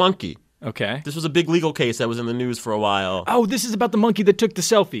type of monkey. Okay. This was a big legal case that was in the news for a while. Oh, this is about the monkey that took the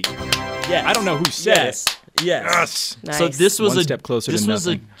selfie. Yes. I don't know who said Yes. it. Yes. Nice. So this was One step closer to this was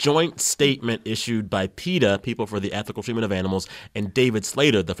a nothing. joint statement issued by PETA, People for the Ethical Treatment of Animals, and David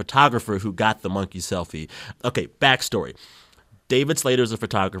Slater, the photographer who got the monkey selfie. Okay, backstory. David Slater is a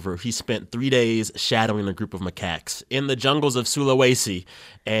photographer. He spent 3 days shadowing a group of macaques in the jungles of Sulawesi.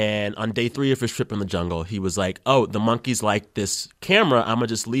 And on day 3 of his trip in the jungle, he was like, oh, the monkeys like this camera. I'm going to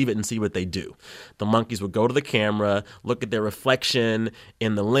just leave it and see what they do. The monkeys would go to the camera, look at their reflection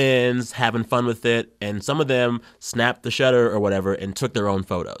in the lens, having fun with it. And some of them snapped the shutter or whatever and took their own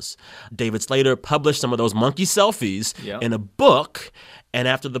photos. David Slater published some of those monkey selfies in a book. And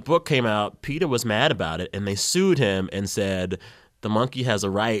after the book came out, PETA was mad about it. And they sued him and said, the monkey has a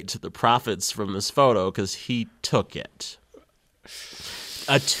right to the profits from this photo because he took it.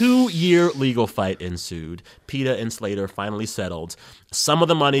 A 2-year legal fight ensued. PETA and Slater finally settled. Some of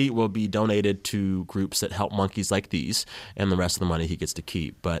the money will be donated to groups that help monkeys like these, and the rest of the money he gets to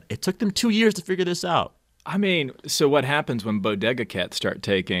keep. But it took them 2 years to figure this out. I mean, so what happens when bodega cats start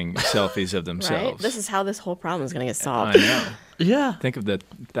taking selfies of themselves? Right? This is how this whole problem is going to get solved. I know. Yeah. Think of the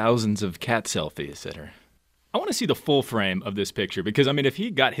thousands of cat selfies that are... I want to see the full frame of this picture because, I mean, if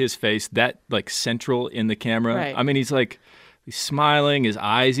he got his face that, central in the camera, Right. I mean, he's smiling. His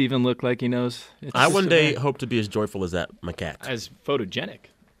eyes even look like he knows. It's I just one a day very- hope to be as joyful as that macaque. As photogenic.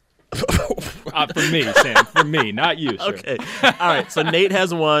 For me, Sam. For me, not you, sir. Okay. All right. So Nate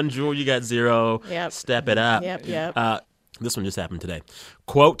has 1. Jewel, you got 0. Yep. Step it up. Yep. This one just happened today.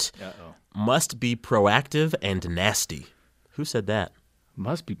 Quote, must be proactive and nasty. Who said that?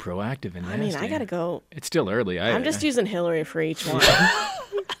 Must be proactive and I nasty. mean, I got to go. It's still early. I'm just using Hillary for each one.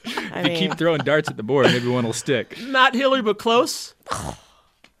 If you keep throwing darts at the board, maybe one will stick. Not Hillary, but close.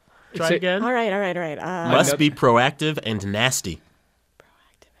 Try Say- again. All right. Must be proactive and nasty.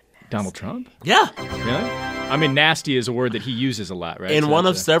 Donald Trump? Yeah. Really? I mean, nasty is a word that he uses a lot, right? In So one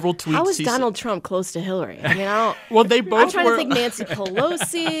of that's several tweets, How is he Donald Trump close to Hillary? I mean, I don't. Well, they I'm both trying were. to think Nancy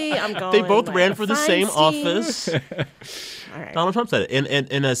Pelosi. I'm going. They both ran for the same Feinstein. office. All right. Donald Trump said it.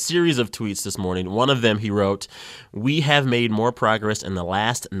 In a series of tweets this morning, one of them he wrote, "We have made more progress in the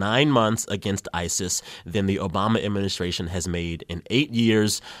last 9 months against ISIS than the Obama administration has made in 8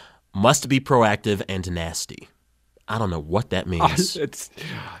 years. Must be proactive and nasty." I don't know what that means. It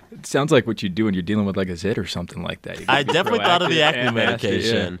sounds like what you do when you're dealing with like a zit or something like that. I definitely thought of the acne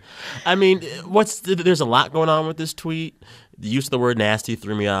medication. Yeah. I mean, there's a lot going on with this tweet. The use of the word nasty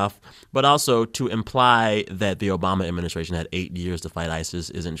threw me off. But also to imply that the Obama administration had 8 years to fight ISIS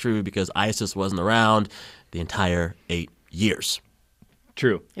isn't true because ISIS wasn't around the entire 8 years.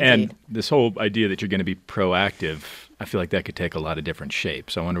 True. Indeed. And this whole idea that you're going to be proactive, I feel like that could take a lot of different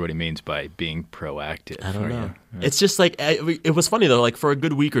shapes. I wonder what he means by being proactive. I don't know. It's just like, it was funny though, like for a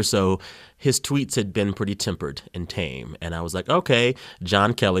good week or so, his tweets had been pretty tempered and tame. And I was like, okay,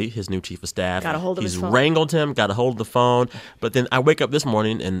 John Kelly, his new chief of staff, got a hold of his phone. He's wrangled him, got a hold of the phone. But then I wake up this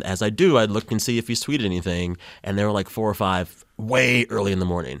morning, and as I do, I look and see if he's tweeted anything. And there were like 4 or 5 way early in the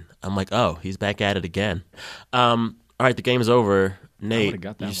morning. I'm like, oh, he's back at it again. All right, the game is over. Nate,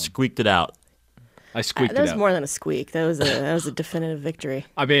 you squeaked it out. I squeaked it out. That was more than a squeak. That was a definitive victory.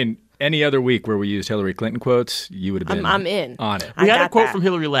 I mean, any other week where we used Hillary Clinton quotes, you would have been I'm in. On it. We had a quote from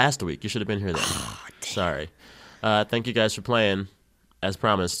Hillary last week. You should have been here then. Sorry. Thank you guys for playing. As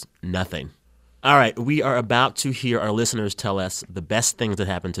promised, nothing. All right, we are about to hear our listeners tell us the best things that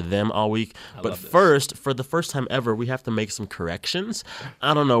happened to them all week. But first, for the first time ever, we have to make some corrections.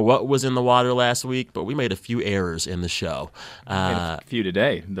 I don't know what was in the water last week, but we made a few errors in the show. Made a few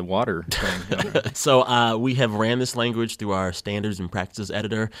today, the water thing. So we have ran this language through our standards and practices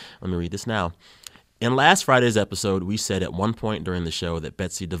editor. Let me read this now. In last Friday's episode, we said at one point during the show that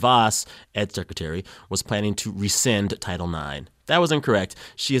Betsy DeVos, Ed Secretary, was planning to rescind Title IX. That was incorrect.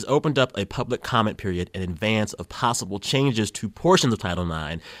 She has opened up a public comment period in advance of possible changes to portions of Title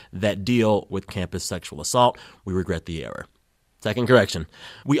IX that deal with campus sexual assault. We regret the error. Second correction.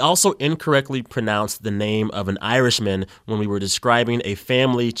 We also incorrectly pronounced the name of an Irishman when we were describing a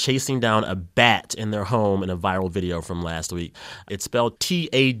family chasing down a bat in their home in a viral video from last week. It's spelled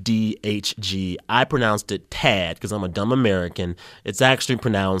Tadhg. I pronounced it Tad because I'm a dumb American. It's actually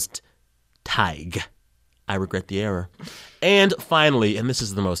pronounced Tig. I regret the error. And finally, and this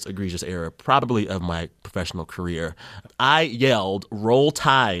is the most egregious error probably of my professional career, I yelled "Roll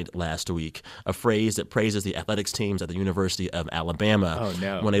Tide" last week, a phrase that praises the athletics teams at the University of Alabama. Oh,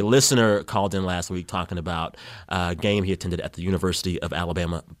 no. When a listener called in last week talking about a game he attended at the University of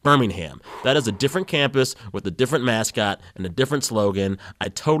Alabama, Birmingham. That is a different campus with a different mascot and a different slogan. I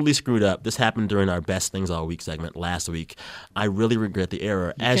totally screwed up. This happened during our Best Things All Week segment last week. I really regret the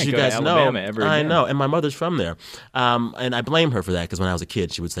error. As you guys know, I know, and my mother's from there. And I blame her for that because when I was a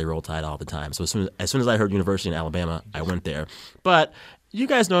kid, she would say "Roll Tide" all the time. So as soon as I heard University in Alabama, I went there. But you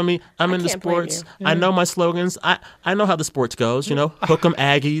guys know me. I'm into sports. I know my slogans. I know how the sports goes. You know, hook 'em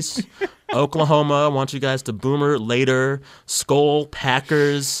Aggies, Oklahoma. I want you guys to boomer later. Skol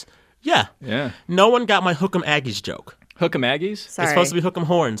Packers. Yeah. No one got my hook 'em Aggies joke. Hook 'em Aggies? Sorry. It's supposed to be Hook 'em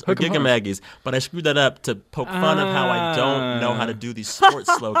Horns or Hook 'em Gig 'em Aggies, but I screwed that up to poke fun of how I don't know how to do these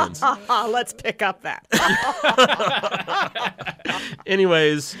sports slogans. Let's pick up that.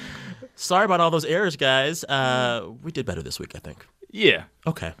 Anyways, sorry about all those errors, guys. We did better this week, I think. Yeah.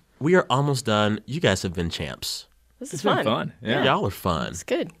 Okay. We are almost done. You guys have been champs. This It's is been fun. Yeah. Y'all are fun. It's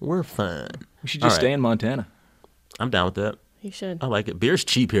good. We're fun. We should just stay in Montana. I'm down with that. You should. I like it. Beer's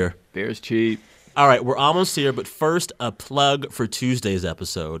cheap here. Beer's cheap. All right, we're almost here, but first, a plug for Tuesday's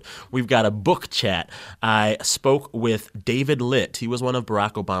episode. We've got a book chat. I spoke with David Litt. He was one of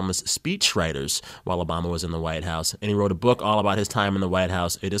Barack Obama's speechwriters while Obama was in the White House, and he wrote a book all about his time in the White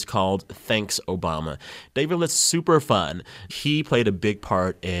House. It is called Thanks, Obama. David Litt's super fun. He played a big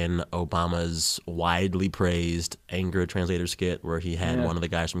part in Obama's widely praised Anger Translator skit where he had one of the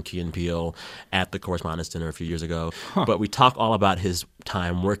guys from Key and Peele at the Correspondents' Dinner a few years ago. But we talk all about his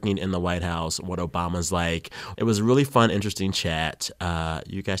time working in the White House, what Obama's like. It was a really fun, interesting chat.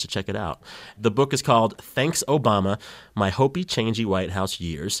 You guys should check it out. The book is called Thanks, Obama, My Hopey, Changey White House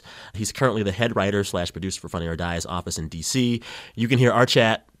Years. He's currently the head writer / producer for Funny or Die's office in D.C. You can hear our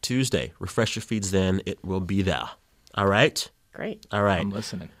chat Tuesday. Refresh your feeds then. It will be there. All right? Great. All right. I'm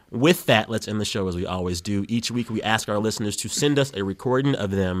listening. With that, let's end the show as we always do. Each week, we ask our listeners to send us a recording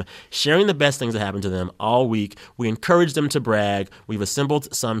of them sharing the best things that happened to them all week. We encourage them to brag. We've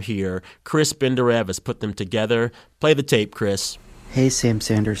assembled some here. Chris Benderev has put them together. Play the tape, Chris. Hey, Sam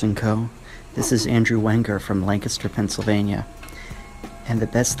Sanders and co. This is Andrew Wenger from Lancaster, Pennsylvania. And the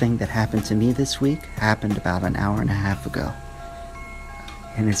best thing that happened to me this week happened about an hour and a half ago.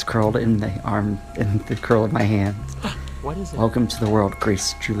 And it's curled in the curl of my hand. What is it? Welcome to the world,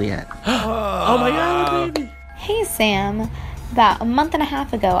 Grace Juliet. Oh my God, baby. Hey, Sam. About a month and a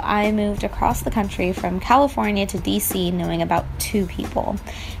half ago, I moved across the country from California to DC knowing about 2 people.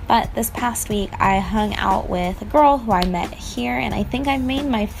 But this past week, I hung out with a girl who I met here, and I think I made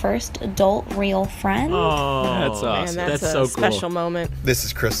my first adult real friend. Oh, that's awesome. Man, that's so a special cool. moment. This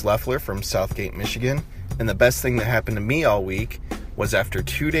is Chris Leffler from Southgate, Michigan. And the best thing that happened to me all week was after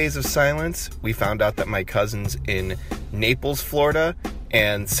 2 days of silence, we found out that my cousins in Naples, Florida,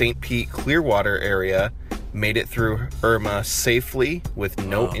 and St. Pete, Clearwater area made it through Irma safely with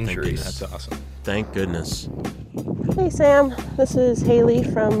no injuries. That's awesome. Thank goodness. Hey, Sam. This is Haley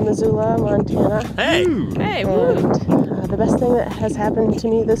from Missoula, Montana. Hey. Hey, And the best thing that has happened to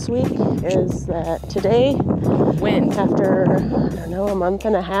me this week is that today, after, a month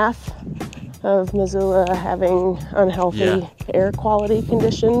and a half of Missoula having unhealthy air quality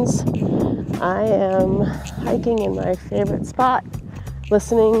conditions, I am hiking in my favorite spot,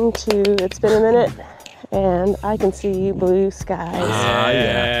 listening to It's Been a Minute, and I can see blue skies.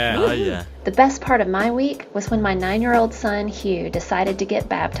 Yeah. The best part of my week was when my 9-year-old son, Hugh, decided to get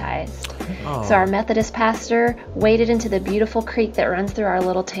baptized. Oh. So our Methodist pastor waded into the beautiful creek that runs through our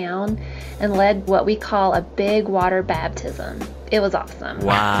little town and led what we call a big water baptism. It was awesome.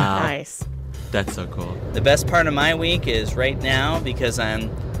 Wow. Nice. That's so cool. The best part of my week is right now because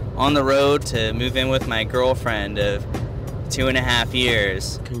I'm on the road to move in with my girlfriend of 2.5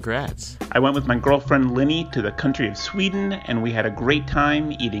 years. Congrats. I went with my girlfriend Linny to the country of Sweden, and we had a great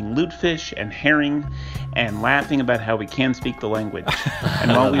time eating lutefisk and herring and laughing about how we can speak the language.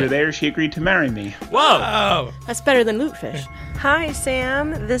 And while we were there, she agreed to marry me. Whoa! That's better than lutefisk. Hi,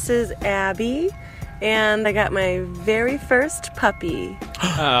 Sam. This is Abby, and I got my very first puppy.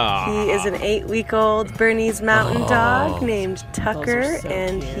 He is an 8-week-old Bernese Mountain Dog named Tucker,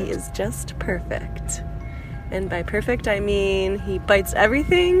 and he is just perfect. And by perfect, I mean he bites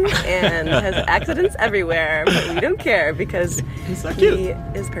everything and has accidents everywhere, but we don't care because he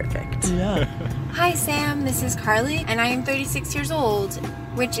is perfect. Yeah. Hi, Sam. This is Carly, and I am 36 years old,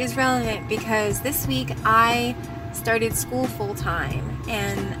 which is relevant because this week I started school full-time,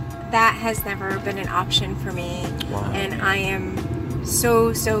 and that has never been an option for me. Wow. And I am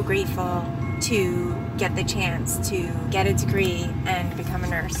so, so grateful to get the chance to get a degree and become a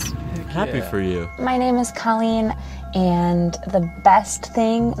nurse. Happy for you. My name is Colleen, and the best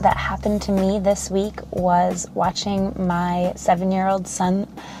thing that happened to me this week was watching my 7-year-old son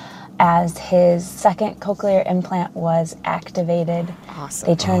as his second cochlear implant was activated. Awesome.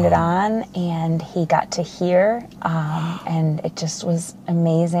 They turned it on, and he got to hear, and it just was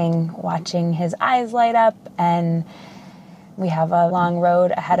amazing watching his eyes light up, and we have a long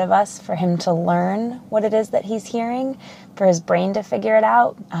road ahead of us for him to learn what it is that he's hearing, for his brain to figure it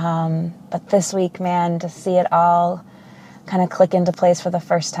out. But this week, man, to see it all kind of click into place for the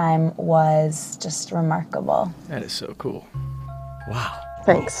first time was just remarkable. That is so cool. Wow.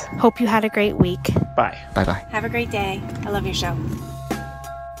 Thanks. Hope you had a great week. Bye. Bye-bye. Have a great day. I love your show.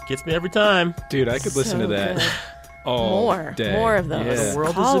 Gets me every time. Dude, I could listen to that good. all day. More of those. Yeah. The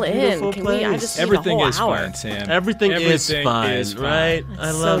world Call is a beautiful in. Can place. I just need Everything a whole is hour. fine, Sam. Everything is fine, is fine. right?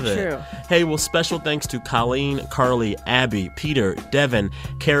 I love so it. true. Hey, well, special thanks to Colleen, Carly, Abby, Peter, Devin,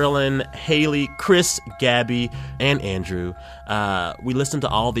 Carolyn, Haley, Chris, Gabby, and Andrew. We listen to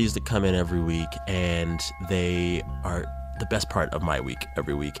all these that come in every week, and they are the best part of my week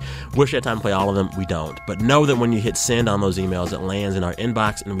every week. Wish I had time to play all of them. We don't. But know that when you hit send on those emails, it lands in our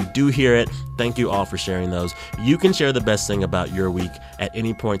inbox, and we do hear it. Thank you all for sharing those. You can share the best thing about your week at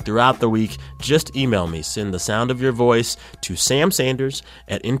any point throughout the week. Just email me. Send the sound of your voice to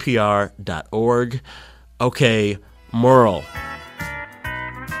samsanders@npr.org. Okay, Merle,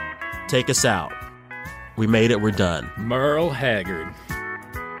 take us out. We made it. We're done. Merle Haggard.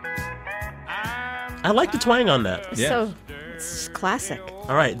 I like the twang on that. Yeah. It's classic.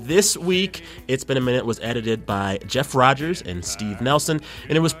 All right, this week, It's Been a Minute was edited by Jeff Rogers and Steve Nelson,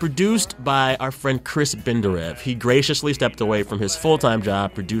 and it was produced by our friend Chris Benderev. He graciously stepped away from his full-time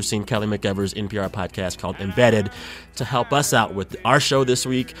job producing Kelly McEvers' NPR podcast called Embedded to help us out with our show this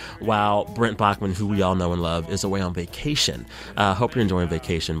week, while Brent Bachman, who we all know and love, is away on vacation. Hope you're enjoying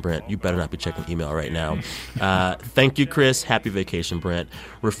vacation, Brent. You better not be checking email right now. Thank you, Chris. Happy vacation, Brent.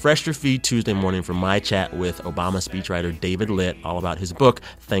 Refresh your feed Tuesday morning for my chat with Obama speechwriter David Litt, all about his book,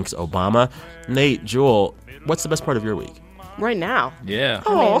 Thanks, Obama. Nate, Jewel, what's the best part of your week? Right now. Yeah.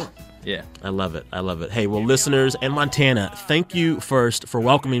 Oh. Yeah. I love it. I love it. Hey, well, listeners and Montana, thank you first for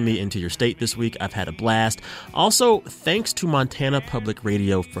welcoming me into your state this week. I've had a blast. Also, thanks to Montana Public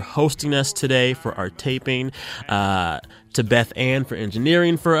Radio for hosting us today for our taping, to Beth Ann for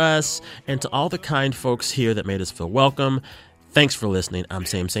engineering for us, and to all the kind folks here that made us feel welcome. Thanks for listening. I'm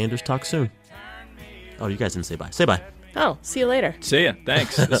Sam Sanders. Talk soon. Oh, you guys didn't say bye. Say bye. Oh, see you later. See ya.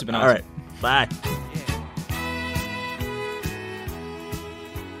 Thanks. This has been awesome. All right. Bye.